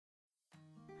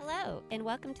Hello, and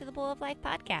welcome to the Bowl of Life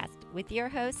podcast with your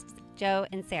hosts, Joe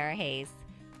and Sarah Hayes.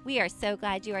 We are so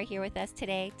glad you are here with us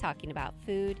today talking about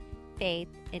food, faith,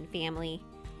 and family,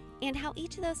 and how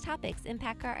each of those topics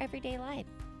impact our everyday life.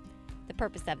 The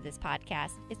purpose of this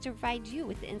podcast is to provide you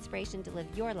with the inspiration to live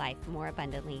your life more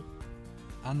abundantly.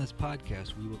 On this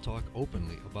podcast, we will talk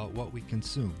openly about what we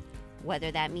consume,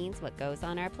 Whether that means what goes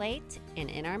on our plate and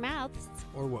in our mouths,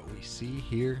 or what we see,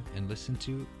 hear, and listen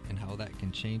to, and how that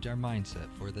can change our mindset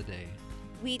for the day.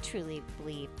 we truly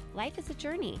believe life is a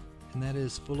journey. And that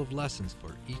is full of lessons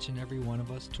for each and every one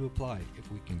of us to apply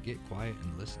if we can get quiet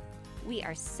and listen. We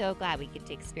are so glad we get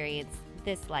to experience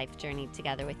this life journey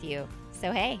together with you.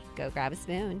 So hey, go grab a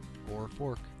spoon Or a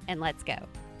fork. and let's go.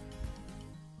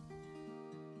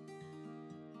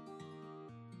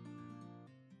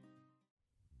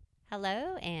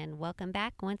 Hello, and welcome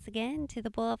back once again to the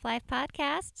Bowl of Life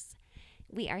podcasts.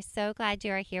 We are so glad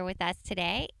you are here with us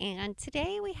today, and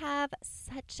today we have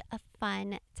such a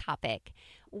fun topic.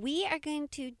 We are going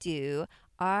to do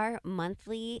our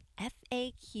monthly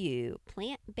FAQ,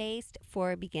 Plant-Based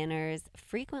for Beginners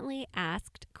Frequently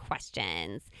Asked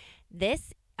Questions.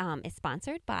 This is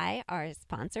sponsored by our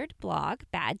sponsored blog,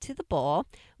 Bad to the Bowl,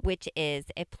 which is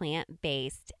a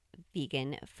plant-based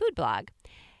vegan food blog.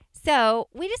 So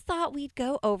we just thought we'd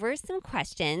go over some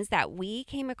questions that we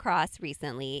came across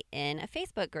recently in a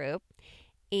Facebook group,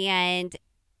 and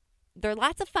they're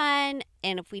lots of fun.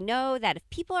 And if we know that if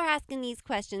people are asking these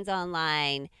questions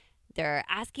online, they're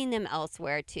asking them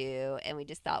elsewhere too. And we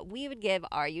just thought we would give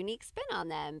our unique spin on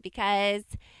them because,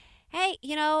 hey,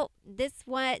 you know, this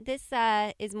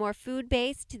is more food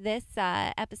based this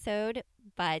episode.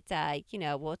 But, you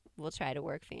know, we'll try to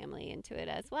work family into it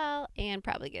as well and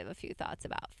probably give a few thoughts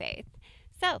about faith.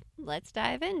 So let's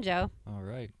dive in, Joe. All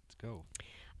right, let's go.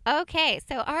 Okay,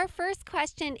 so our first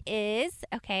question is,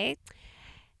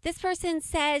 this person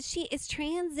says she is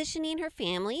transitioning her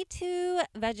family to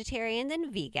vegetarian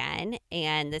then vegan,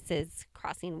 and this is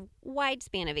crossing wide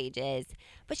span of ages.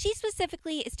 But she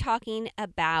specifically is talking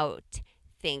about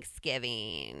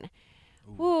Thanksgiving.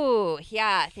 Ooh,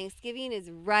 yeah, Thanksgiving is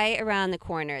right around the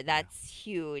corner. That's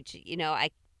huge. You know,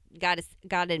 I gotta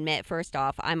admit, first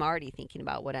off, I'm already thinking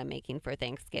about what I'm making for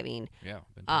Thanksgiving. Yeah,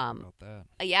 we've been talking about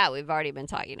that. Yeah, we've already been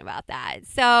talking about that.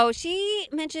 So she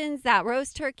mentions that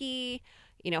roast turkey,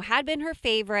 you know, had been her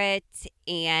favorite,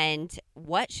 and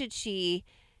what should she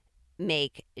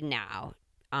make now?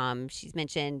 She's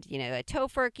mentioned, you know, a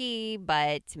tofurkey,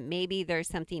 but maybe there's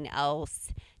something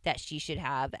else that she should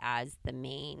have as the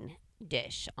main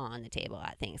dish on the table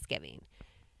at Thanksgiving.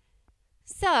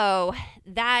 So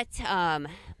that,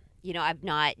 you know, I've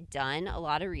not done a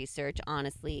lot of research,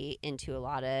 honestly, into a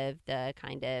lot of the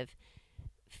kind of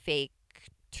fake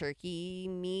turkey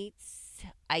meats.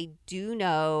 I do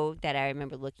know that I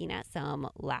remember looking at some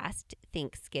last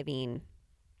Thanksgiving,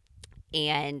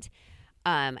 and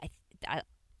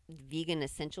Vegan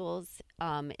Essentials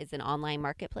is an online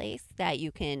marketplace that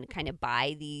you can kind of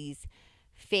buy these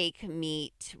fake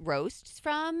meat roasts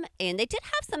from, and they did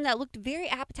have some that looked very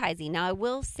appetizing. Now, I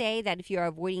will say that if you're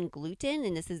avoiding gluten,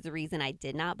 and this is the reason I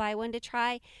did not buy one to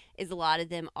try, is a lot of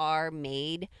them are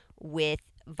made with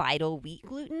Vital Wheat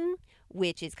gluten,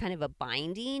 which is kind of a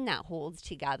binding that holds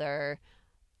together,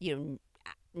 you know,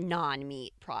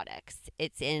 non-meat products.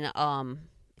 It's in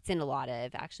a lot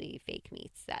of actually fake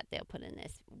meats that they'll put in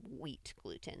this wheat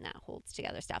gluten that holds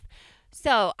together stuff.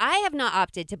 So I have not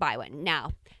opted to buy one.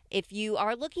 Now, if you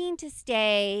are looking to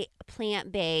stay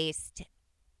plant-based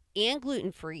and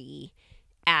gluten-free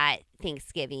at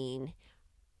Thanksgiving,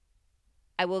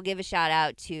 I will give a shout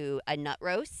out to a nut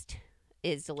roast.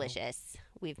 Is delicious.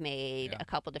 We've made a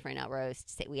couple different nut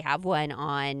roasts. We have one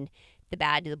on the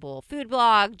Bad to the Bowl food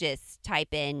blog. Just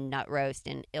type in nut roast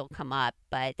and it'll come up.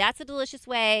 But that's a delicious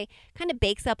way. Kind of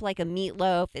bakes up like a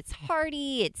meatloaf. It's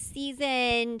hearty. It's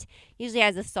seasoned. Usually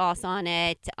has a sauce on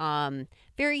it.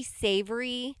 Very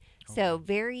savory. So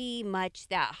very much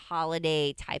that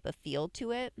holiday type of feel to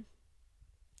it.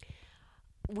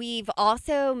 We've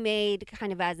also made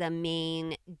kind of as a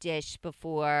main dish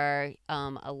before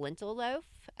a lentil loaf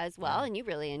as well. And you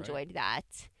really enjoyed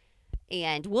that.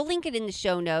 And we'll link it in the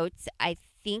show notes. I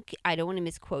think, I don't want to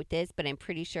misquote this, but I'm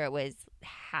pretty sure it was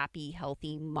Happy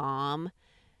Healthy Mom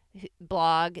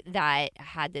blog that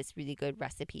had this really good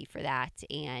recipe for that.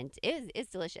 And it's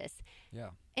delicious. Yeah.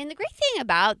 And the great thing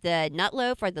about the nut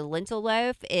loaf or the lentil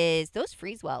loaf is those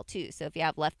freeze well too. So if you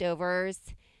have leftovers,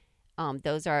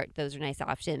 those are nice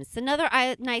options. So another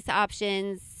nice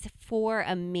options for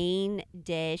a main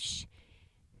dish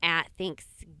at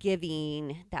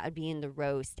Thanksgiving that would be in the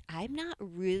roast. I'm not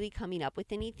really coming up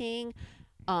with anything.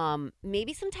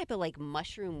 Maybe some type of like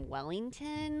mushroom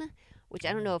Wellington, which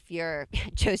I don't Oh. know if you're.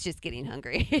 Joe's just getting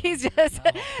hungry. He's Hungry just,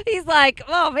 now. he's like,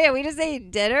 oh man, we just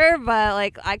ate dinner, but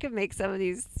like I could make some of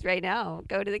these right now.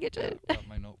 Go to the Yeah, kitchen. got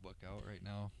my notebook out right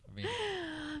now. I mean,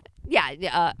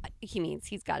 Yeah, he means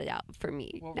he's got it out for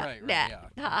me. well, No, right, nah. yeah.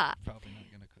 Ha-ha. Probably not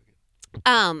gonna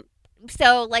cook it.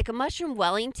 So like a mushroom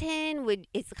Wellington would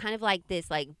it's kind of like this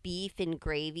like beef and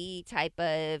gravy type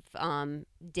of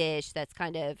dish that's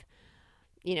kind of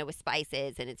with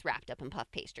spices and it's wrapped up in puff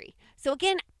pastry. So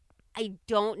again, I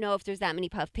don't know if there's that many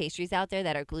puff pastries out there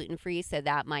that are gluten free, so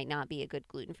that might not be a good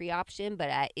gluten free option.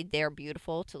 But they're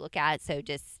beautiful to look at. So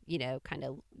just kind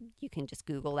of you can just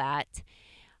Google that.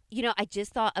 I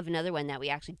just thought of another one that we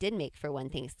actually did make for one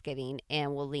Thanksgiving,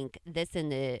 and we'll link this in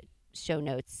the show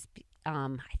notes.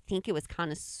 I think it was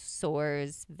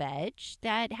Connoisseur's Veg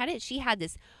that had it. She had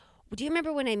this. Do you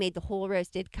remember when I made the whole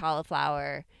roasted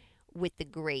cauliflower with the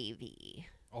gravy?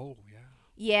 Oh yeah.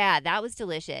 Yeah, that was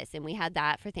delicious. And we had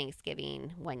that for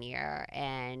Thanksgiving one year,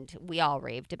 and we all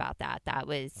raved about that. That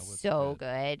was so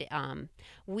good.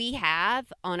 We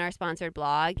have on our sponsored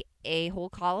blog a whole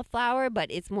cauliflower,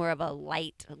 but it's more of a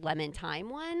light lemon thyme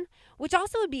one, which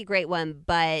also would be a great one.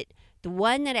 But the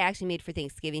one that I actually made for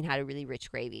Thanksgiving had a really rich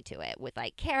gravy to it with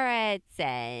like carrots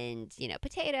and,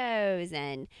 potatoes,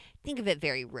 and think of it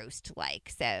very roast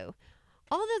like. So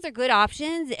all of those are good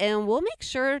options, and we'll make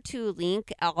sure to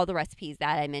link all the recipes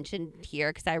that I mentioned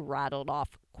here because I rattled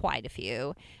off quite a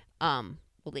few. We'll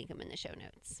link them in the show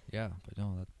notes. Yeah, but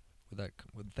no,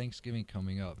 with Thanksgiving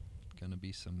coming up, gonna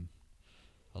be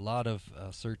a lot of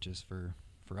searches for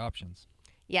options.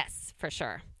 Yes, for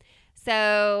sure.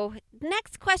 So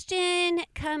next question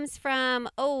comes from,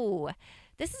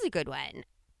 this is a good one.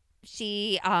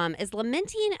 She is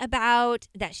lamenting about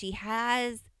that she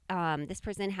has, this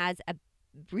person has a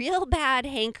real bad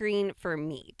hankering for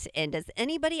meat. And does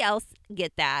anybody else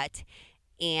get that?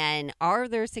 And are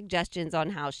there suggestions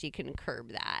on how she can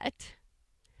curb that?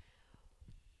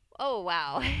 Oh,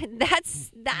 wow.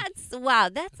 That's wow.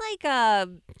 That's like I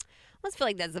almost feel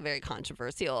like that's a very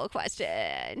controversial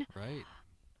question. Right.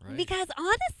 Because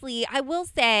honestly, I will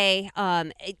say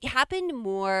it happened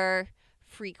more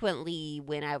frequently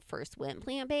when I first went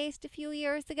plant-based a few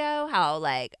years ago. How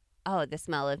like, oh, the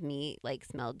smell of meat like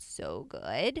smelled so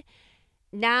good.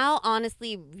 Now,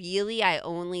 honestly, really, I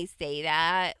only say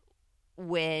that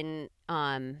when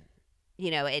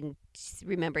and just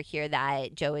remember here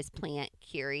that Joe is plant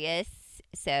curious.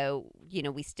 So,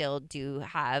 we still do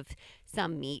have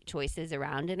some meat choices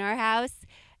around in our house.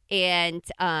 And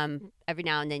every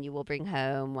now and then you will bring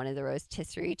home one of the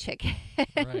rotisserie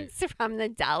chickens from the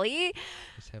deli.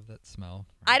 Just have that smell.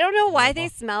 I don't know why they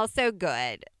smell so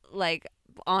good. Like,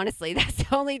 honestly, that's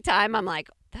the only time I'm like,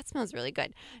 that smells really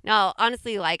good. Now,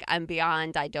 honestly, like I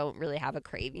don't really have a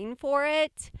craving for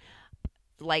it.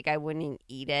 Like I wouldn't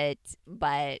eat it,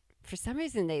 but for some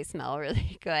reason they smell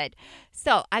really good.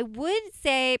 So I would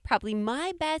say probably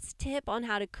my best tip on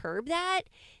how to curb that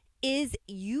is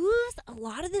use a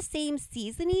lot of the same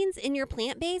seasonings in your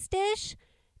plant-based dish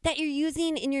that you're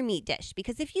using in your meat dish.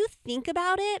 Because if you think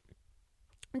about it,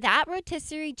 that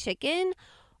rotisserie chicken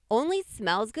only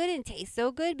smells good and tastes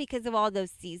so good because of all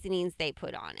those seasonings they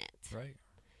put on it. Right.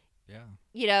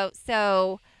 Yeah.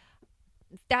 So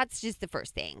that's just the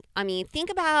first thing. I mean, think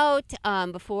about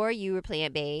before you were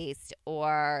plant-based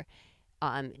or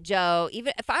Joe,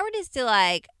 even if I were just to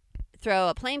like throw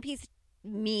a plain piece of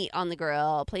meat on the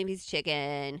grill, plain piece of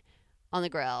chicken on the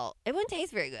grill, it wouldn't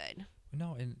taste very good.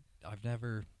 No, and I've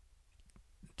never,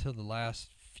 until the last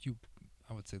few,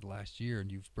 I would say the last year,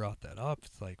 and you've brought that up,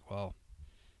 it's like, well,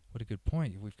 what a good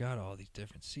point. We've got all these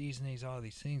different seasonings, all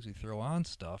these things we throw on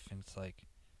stuff, and it's like,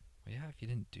 well, yeah, if you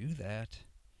didn't do that,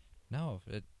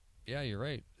 yeah, you're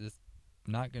right. It's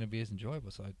not going to be as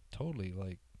enjoyable. So I totally,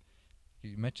 like,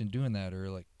 you mentioned doing that, or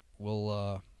like,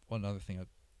 well, one other thing I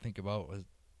think about was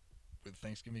with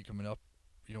Thanksgiving coming up,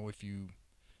 if you,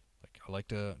 like, I like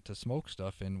to smoke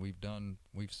stuff, and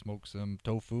we've smoked some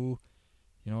tofu,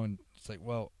 and it's like,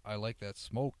 well, I like that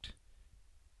smoked,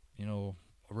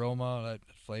 aroma, that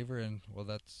flavor, and well,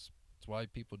 that's why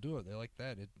people do it. They like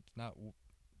that. It's not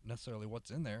necessarily what's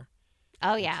in there.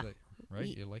 Oh, yeah. Like,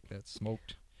 right? You like that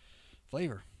smoked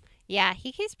flavor. Yeah,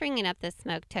 he keeps bringing up the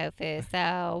smoked tofu.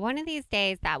 So one of these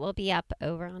days that will be up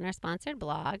over on our sponsored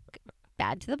blog,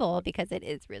 Bad to the Bowl, because it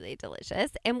is really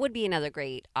delicious and would be another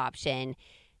great option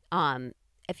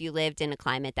if you lived in a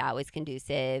climate that was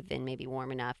conducive and maybe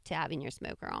warm enough to having your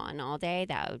smoker on all day.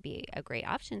 That would be a great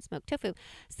option, smoked tofu.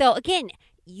 So again,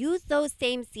 use those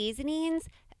same seasonings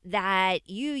that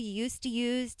you used to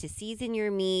use to season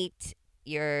your meat,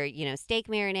 your steak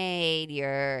marinade,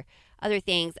 your other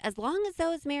things, as long as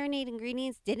those marinade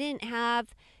ingredients didn't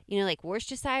have, like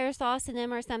Worcestershire sauce in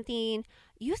them or something,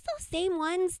 use those same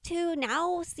ones to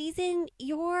now season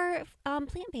your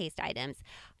plant-based items.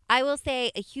 I will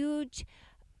say a huge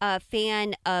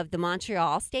fan of the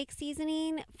Montreal steak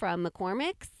seasoning from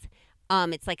McCormick's.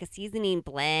 It's like a seasoning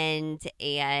blend,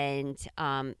 and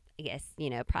I guess,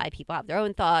 probably people have their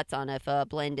own thoughts on if a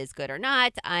blend is good or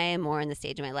not. I am more in the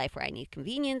stage of my life where I need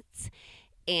convenience,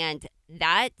 and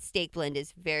that steak blend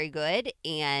is very good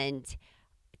and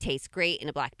tastes great in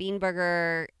a black bean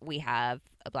burger. We have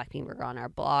a black bean burger on our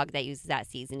blog that uses that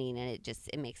seasoning, and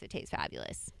it makes it taste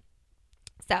fabulous.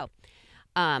 So,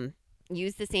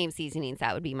 use the same seasonings.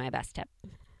 That would be my best tip.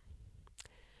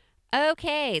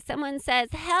 Okay, someone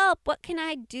says, help, what can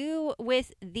I do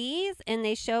with these? And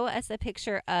they show us a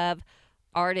picture of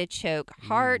artichoke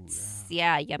hearts. Ooh,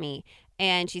 yeah, yummy.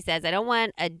 And she says, I don't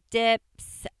want a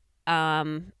dips.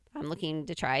 I'm looking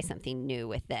to try something new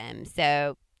with them.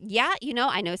 So, yeah,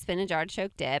 I know spinach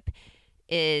artichoke dip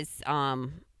is, a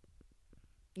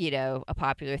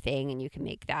popular thing, and you can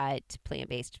make that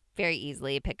plant-based very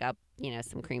easily. Pick up,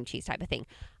 some cream cheese type of thing.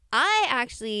 I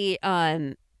actually,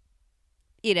 I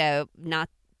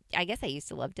guess I used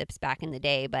to love dips back in the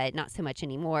day, but not so much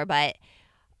anymore. But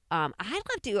I'd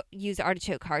love to use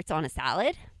artichoke hearts on a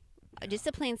salad, just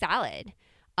a plain salad.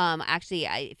 Actually,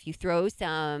 if you throw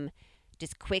some,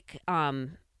 just quick,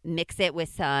 mix it with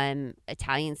some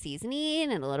Italian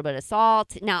seasoning and a little bit of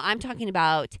salt. Now, I'm talking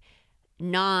about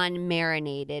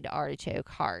non-marinated artichoke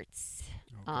hearts.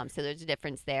 Okay. So there's a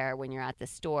difference there. When you're at the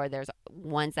store, there's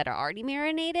ones that are already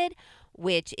marinated,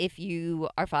 which if you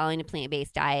are following a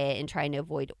plant-based diet and trying to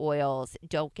avoid oils,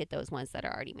 don't get those ones that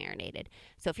are already marinated.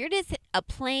 So if you're just a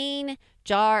plain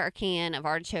jar or can of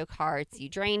artichoke hearts, you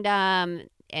drained them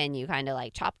and you kind of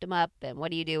like chopped them up, and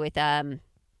what do you do with them?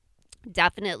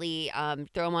 Definitely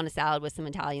throw them on a salad with some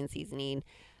Italian seasoning.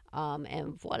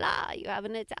 And voila, you have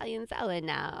an Italian salad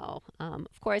now.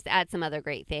 Of course, add some other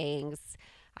great things.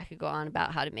 I could go on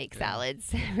about how to make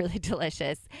salads really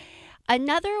delicious.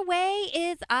 Another way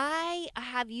is I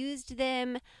have used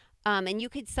them, and you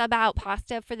could sub out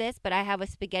pasta for this, but I have a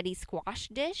spaghetti squash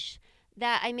dish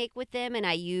that I make with them, and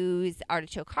I use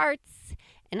artichoke hearts,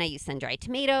 and I use sun-dried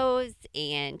tomatoes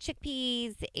and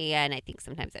chickpeas, and I think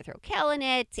sometimes I throw kale in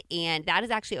it, and that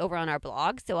is actually over on our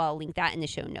blog, so I'll link that in the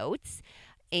show notes.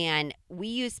 And we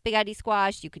use spaghetti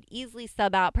squash. You could easily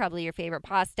sub out probably your favorite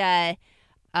pasta.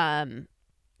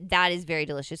 That is a very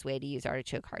delicious way to use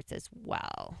artichoke hearts as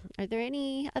well. Are there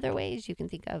any other ways you can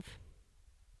think of?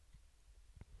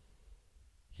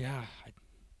 Yeah,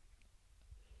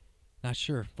 not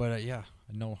sure, but yeah,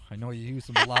 I know you use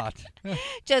them a lot.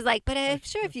 Just like, but I'm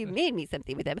sure if you made me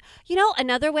something with them.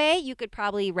 Another way, you could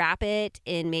probably wrap it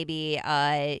in maybe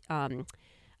a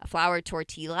flour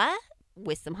tortilla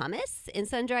with some hummus and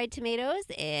sun-dried tomatoes,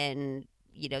 and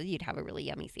you'd have a really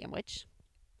yummy sandwich.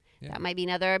 Yeah. That might be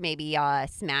another. Maybe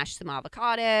smash some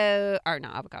avocado, or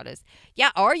not avocados. Yeah,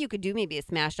 or you could do maybe a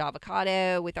smashed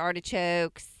avocado with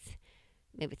artichokes.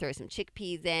 Maybe throw some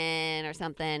chickpeas in or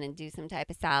something and do some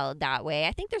type of salad that way.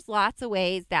 I think there's lots of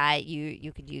ways that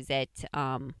you could use it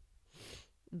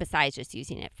besides just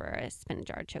using it for a spinach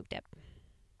artichoke dip.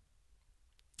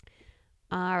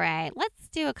 All right, let's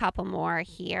do a couple more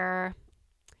here.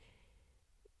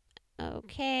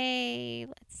 Okay,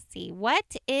 let's see.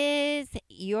 What is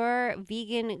your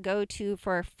vegan go-to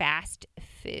for fast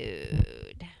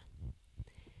food?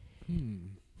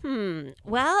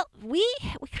 Well, we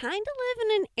kind of live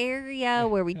in an area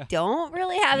where we don't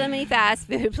really have that many fast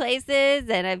food places,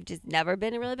 and I've just never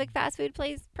been a really big fast food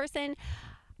place person.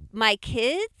 My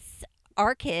kids,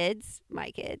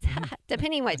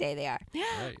 depending what day they are.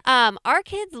 Right. Our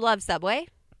kids love Subway.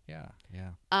 Yeah.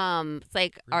 It's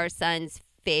like our son's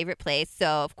favorite place. So,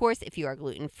 of course, if you are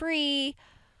gluten-free,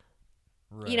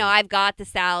 Right. I've got the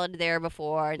salad there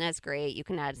before, and that's great. You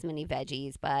can add as many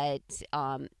veggies, but,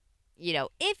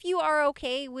 if you are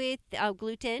okay with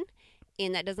gluten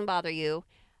and that doesn't bother you,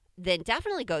 then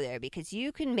definitely go there, because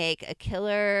you can make a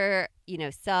killer,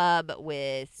 sub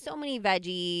with so many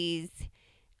veggies.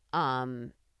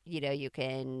 You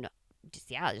can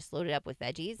just load it up with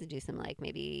veggies and do some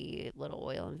maybe little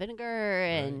oil and vinegar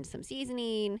and some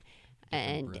seasoning.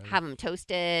 And have them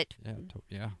toast it.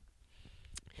 Yeah.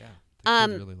 The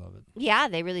kids really love it. Yeah,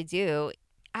 they really do.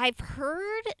 I've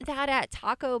heard that at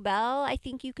Taco Bell, I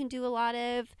think you can do a lot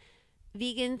of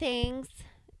vegan things.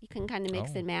 You can kind of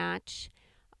mix and match.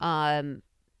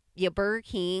 Burger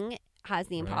King has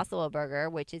the Impossible Burger,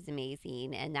 which is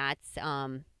amazing, and that's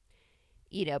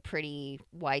pretty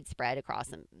widespread across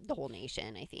the whole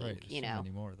nation. I think. Right. There's so many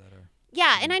more that are.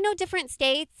 Yeah, and I know different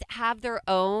states have their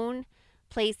own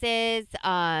places.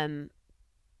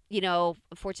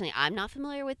 Unfortunately, I'm not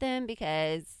familiar with them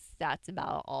because that's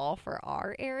about all for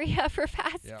our area for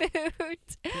fast Yeah. food.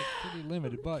 Pretty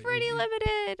limited, but Pretty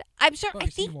limited. I'm sure. But I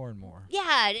we see think. more and more.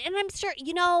 Yeah, and I'm sure.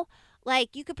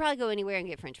 Like you could probably go anywhere and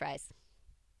get French fries.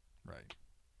 Right.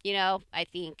 I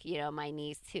think my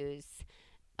niece who's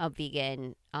a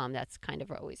vegan. That's kind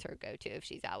of always her go-to if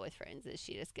she's out with friends is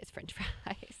she just gets French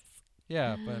fries.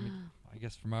 Yeah, but I mean, I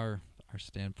guess from our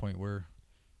standpoint, we're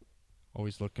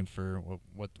always looking for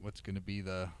what's going to be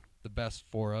the best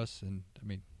for us. And I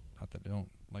mean, not that I don't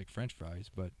like French fries,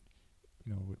 but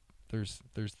there's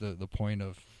the point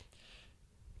of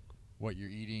what you're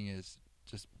eating is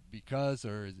just because,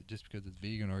 or is it just because it's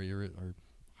vegan, or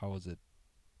how is it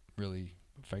really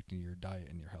affecting your diet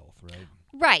and your health, right?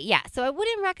 Right, yeah. So I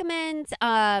wouldn't recommend,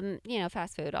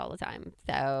 fast food all the time.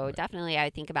 So Right. definitely I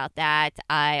think about that.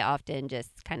 I often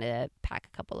just kind of pack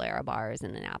a couple Lara bars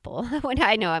and an apple when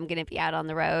I know I'm going to be out on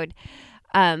the road.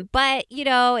 But,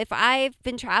 if I've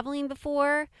been traveling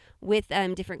before with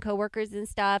different coworkers and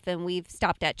stuff, and we've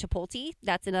stopped at Chipotle,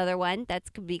 that's another one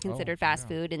that could be considered fast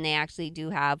yeah. food. And they actually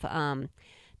do have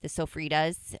the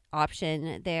sofritas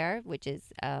option there, which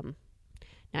is... now,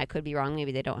 I could be wrong.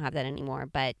 Maybe they don't have that anymore,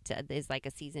 but there's like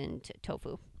a seasoned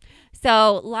tofu.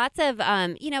 So lots of,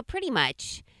 pretty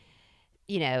much,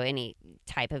 any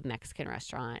type of Mexican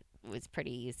restaurant was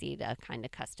pretty easy to kind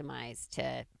of customize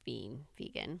to being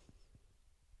vegan.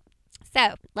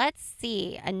 So let's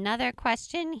see. Another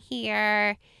question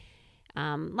here.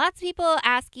 Lots of people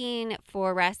asking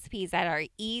for recipes that are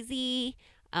easy.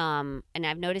 And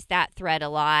I've noticed that thread a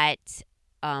lot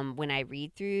when I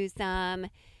read through some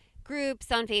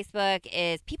groups on Facebook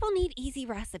is people need easy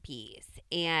recipes.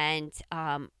 And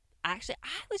actually,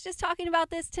 I was just talking about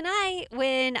this tonight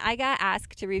when I got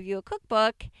asked to review a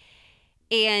cookbook.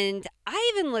 And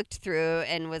I even looked through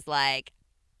and was like,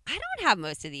 I don't have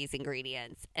most of these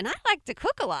ingredients. And I like to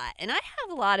cook a lot. And I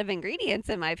have a lot of ingredients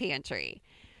in my pantry.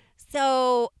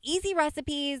 So easy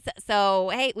recipes. So,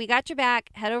 hey, we got your back.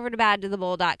 Head over to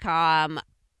badtothebowl.com.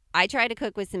 I try to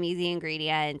cook with some easy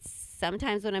ingredients.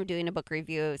 Sometimes when I'm doing a book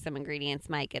review, some ingredients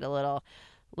might get a little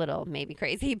maybe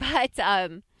crazy, but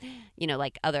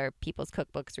like other people's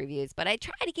cookbooks reviews. But I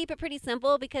try to keep it pretty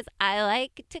simple because I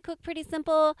like to cook pretty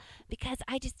simple because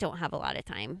I just don't have a lot of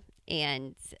time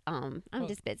and I'm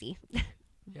just busy.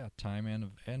 Yeah, time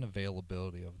and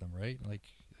availability of them, right? Like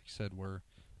you said, where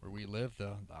we live,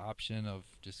 the option of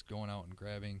just going out and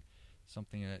grabbing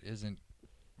something that isn't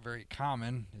very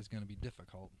common is going to be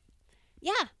difficult.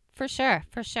 Yeah, for sure.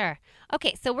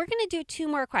 Okay, so we're going to do 2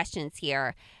 more questions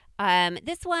here.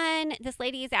 This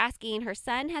lady is asking, her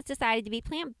son has decided to be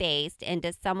plant-based, and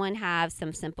does someone have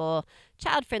some simple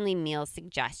child-friendly meal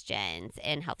suggestions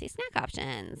and healthy snack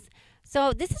options?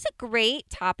 So this is a great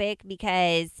topic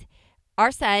because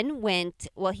our son went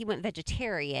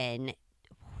vegetarian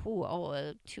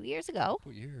 2 years ago.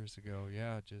 2 years ago,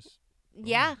 yeah, just...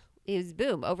 Yeah, it was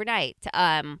boom, overnight.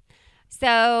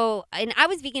 So, and I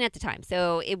was vegan at the time,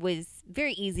 so it was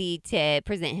very easy to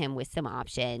present him with some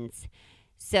options.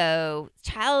 So,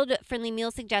 child-friendly meal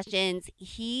suggestions.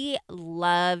 He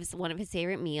loves, one of his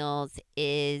favorite meals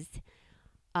is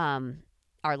our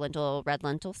red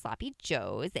lentil sloppy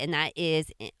joes, and that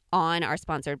is on our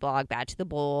sponsored blog, Bad to the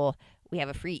Bowl. We have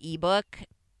a free ebook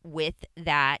with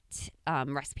that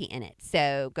recipe in it.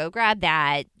 So, go grab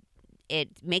that.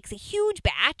 It makes a huge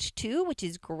batch too, which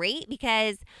is great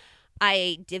because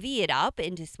I divvy it up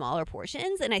into smaller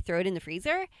portions and I throw it in the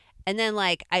freezer. And then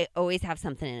I always have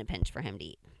something in a pinch for him to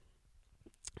eat.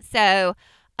 So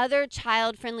other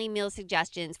child-friendly meal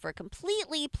suggestions for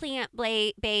completely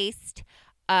plant-based.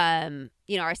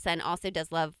 Our son also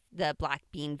does love the black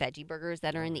bean veggie burgers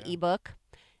that are in the ebook.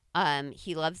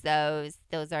 He loves those.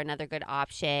 Those are another good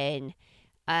option.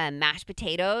 Mashed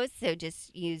potatoes, so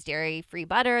just use dairy-free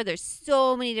butter. There's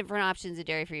so many different options of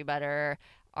dairy-free butter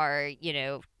are,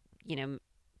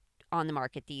 on the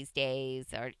market these days,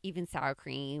 or even sour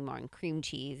cream or cream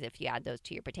cheese if you add those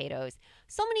to your potatoes.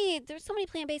 There's so many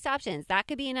plant-based options. That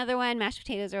could be another one. Mashed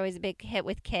potatoes are always a big hit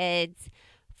with kids.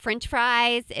 French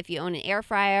fries, if you own an air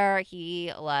fryer,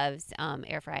 he loves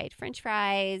air-fried French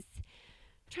fries. I'm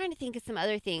trying to think of some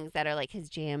other things that are his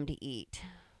jam to eat.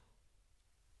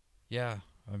 Yeah.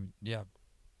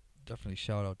 Definitely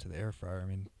shout out to the air fryer. I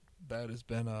mean, that has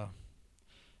been a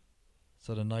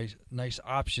sort of nice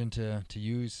option to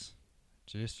use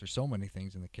just for so many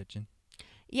things in the kitchen.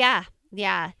 Yeah.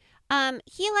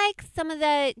 He likes some of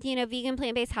the, vegan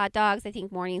plant-based hot dogs. I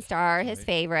think Morningstar, his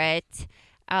favorite.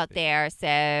 out there.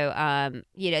 So,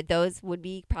 those would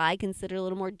be probably considered a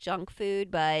little more junk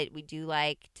food, but we do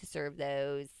like to serve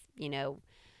those,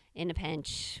 in a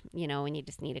pinch, when you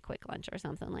just need a quick lunch or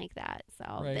something like that.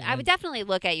 So Right, I would definitely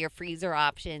look at your freezer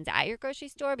options at your grocery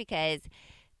store because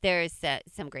there's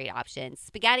some great options.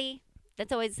 Spaghetti,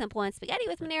 that's always a simple one. Spaghetti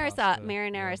with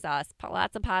marinara sauce.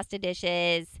 Lots of pasta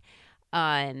dishes.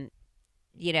 Are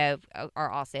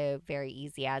also very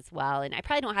easy as well. And I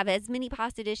probably don't have as many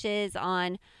pasta dishes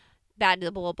on Bad to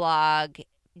the Bull blog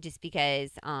just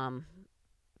because,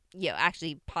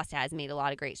 actually pasta has made a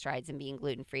lot of great strides in being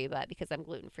gluten-free, but because I'm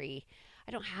gluten-free,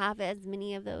 I don't have as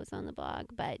many of those on the blog.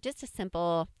 But just a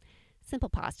simple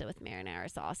pasta with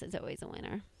marinara sauce is always a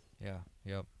winner. Yeah,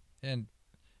 yep. And,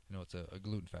 it's a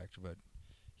gluten factor, but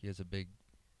he is a big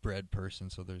bread person,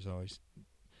 so there's always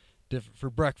different for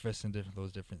breakfast and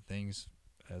those different things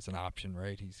as an option,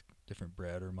 right? He's different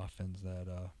bread or muffins that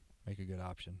make a good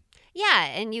option. Yeah,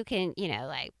 and you can,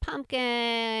 like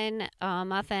pumpkin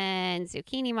muffins,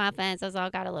 zucchini muffins. Those all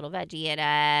got a little veggie in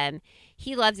them.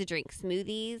 He loves to drink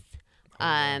smoothies.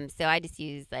 So I just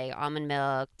use like almond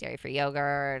milk, dairy-free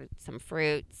yogurt, some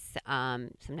fruits.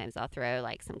 Sometimes I'll throw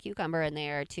like some cucumber in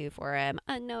there too for him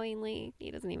unknowingly.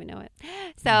 He doesn't even know it.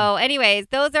 So, anyways,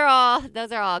 those are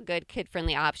all good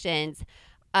kid-friendly options.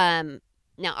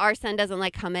 Now our son doesn't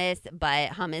like hummus,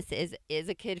 but hummus is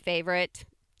a kid favorite.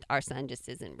 Our son just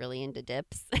isn't really into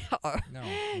dips. No,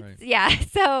 right. Yeah,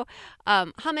 so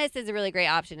hummus is a really great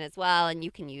option as well, and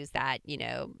you can use that, in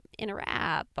a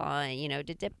wrap, to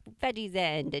dip veggies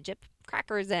in, to dip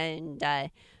crackers in,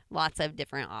 lots of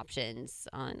different options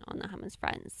on the hummus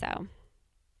front. So,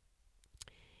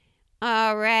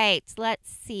 all right, let's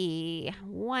see.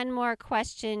 One more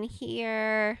question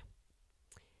here.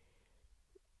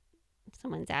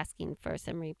 Someone's asking for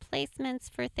some replacements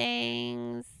for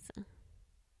things.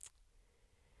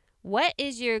 What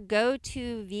is your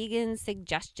go-to vegan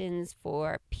suggestions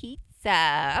for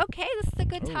pizza? Okay, this is a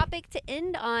good topic to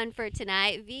end on for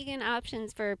tonight. Vegan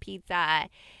options for pizza.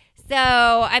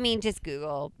 So, just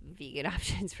Google vegan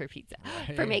options for pizza,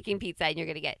 for making pizza, and you're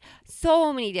going to get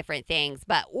so many different things.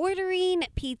 But ordering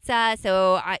pizza,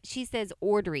 so she says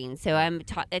ordering. So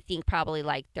I think probably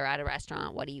like they're at a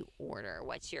restaurant. What do you order?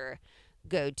 What's your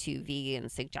go-to vegan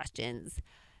suggestions?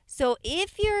 So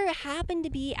if you happen to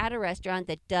be at a restaurant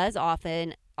that does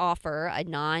often offer a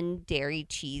non-dairy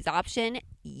cheese option,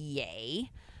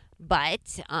 yay.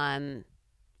 But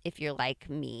if you're like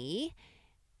me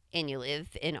and you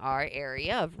live in our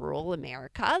area of rural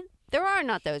America, there are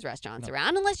not those restaurants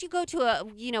around unless you go to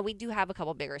we do have a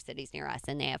couple bigger cities near us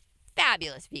and they have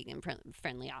fabulous vegan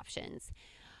friendly options.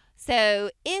 So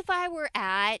if I were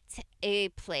at a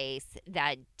place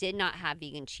that did not have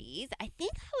vegan cheese, I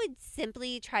think I would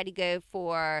simply try to go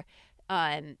for,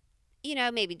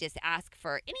 maybe just ask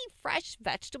for any fresh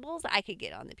vegetables I could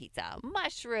get on the pizza.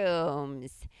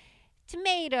 Mushrooms,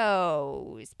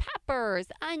 tomatoes, peppers,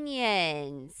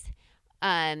 onions.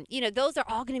 Those are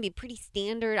all going to be pretty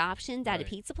standard options at a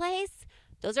pizza place.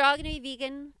 Those are all going to be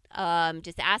vegan.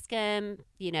 Just ask them,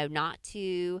 not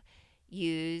to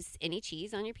use any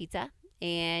cheese on your pizza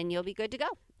and you'll be good to go.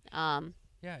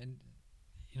 Yeah, and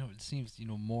it seems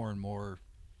more and more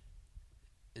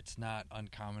it's not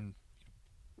uncommon.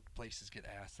 Places get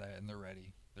asked that and they're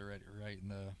ready, right?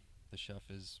 And the chef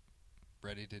is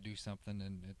ready to do something,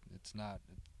 and it's not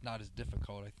as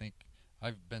difficult. I think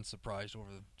I've been surprised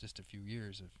over just a few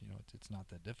years if it's not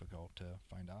that difficult to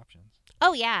find options.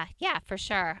 Oh yeah, for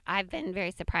sure. I've been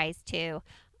very surprised too.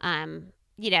 And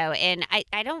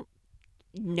I don't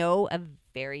know of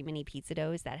very many pizza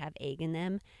doughs that have egg in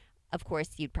them. Of course,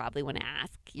 you'd probably want to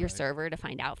ask your server to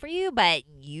find out for you, but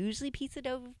usually pizza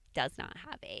dough does not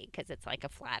have egg because it's like a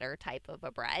flatter type of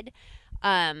a bread.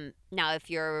 Now, if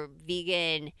you're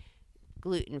vegan,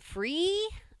 gluten-free,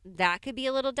 that could be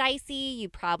a little dicey. You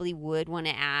probably would want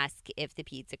to ask if the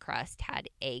pizza crust had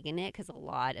egg in it because a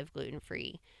lot of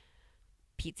gluten-free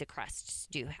pizza crusts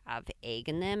do have egg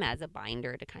in them as a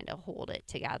binder to kind of hold it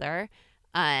together.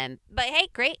 But hey,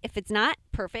 great. If it's not,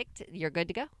 perfect. You're good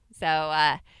to go.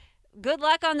 So, good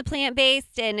luck on the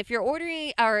plant-based. And if you're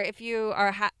ordering or if you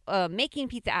are making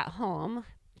pizza at home,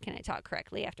 can I talk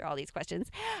correctly after all these questions?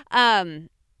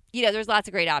 There's lots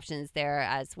of great options there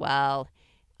as well.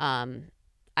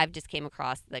 I've just came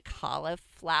across the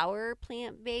cauliflower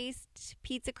plant-based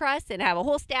pizza crust and have a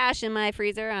whole stash in my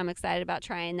freezer. I'm excited about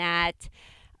trying that.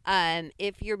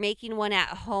 If you're making one at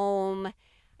home,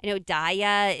 I know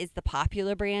Daiya is the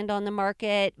popular brand on the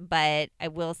market, but I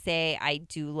will say I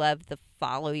do love the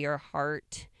Follow Your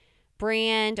Heart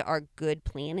brand or Good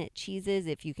Planet cheeses.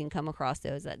 If you can come across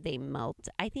those, they melt,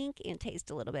 I think, and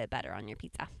taste a little bit better on your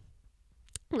pizza.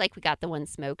 Like we got the one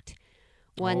smoked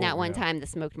one Oh, that one yeah. time, the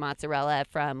smoked mozzarella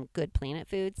from Good Planet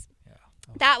Foods. Yeah,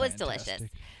 That was fantastic.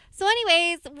 delicious. So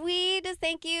anyways, we just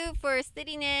thank you for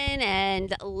sitting in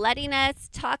and letting us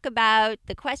talk about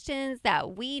the questions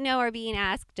that we know are being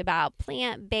asked about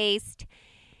plant-based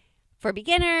for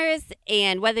beginners.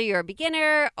 And whether you're a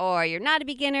beginner or you're not a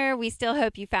beginner, we still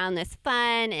hope you found this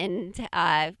fun and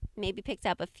maybe picked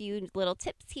up a few little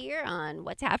tips here on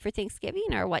what to have for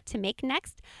Thanksgiving or what to make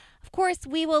next. Of course,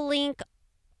 we will link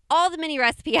all the mini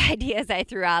recipe ideas I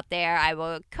threw out there. I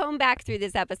will comb back through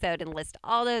this episode and list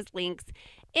all those links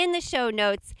in the show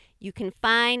notes. You can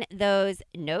find those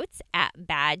notes at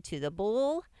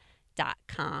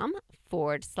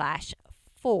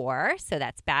badtothebowl.com/4. So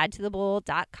that's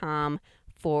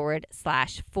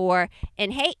badtothebowl.com/4.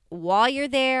 And hey, while you're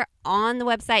there on the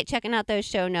website checking out those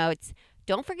show notes,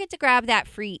 don't forget to grab that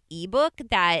free ebook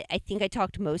that I think I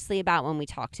talked mostly about when we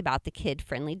talked about the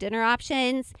kid-friendly dinner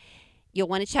options. You'll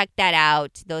want to check that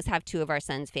out. Those have 2 of our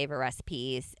son's favorite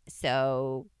recipes.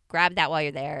 So grab that while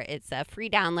you're there. It's a free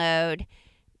download.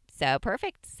 So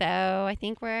perfect. So I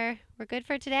think we're good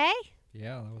for today.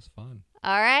 Yeah, that was fun.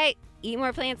 All right. Eat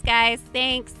more plants, guys.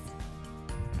 Thanks.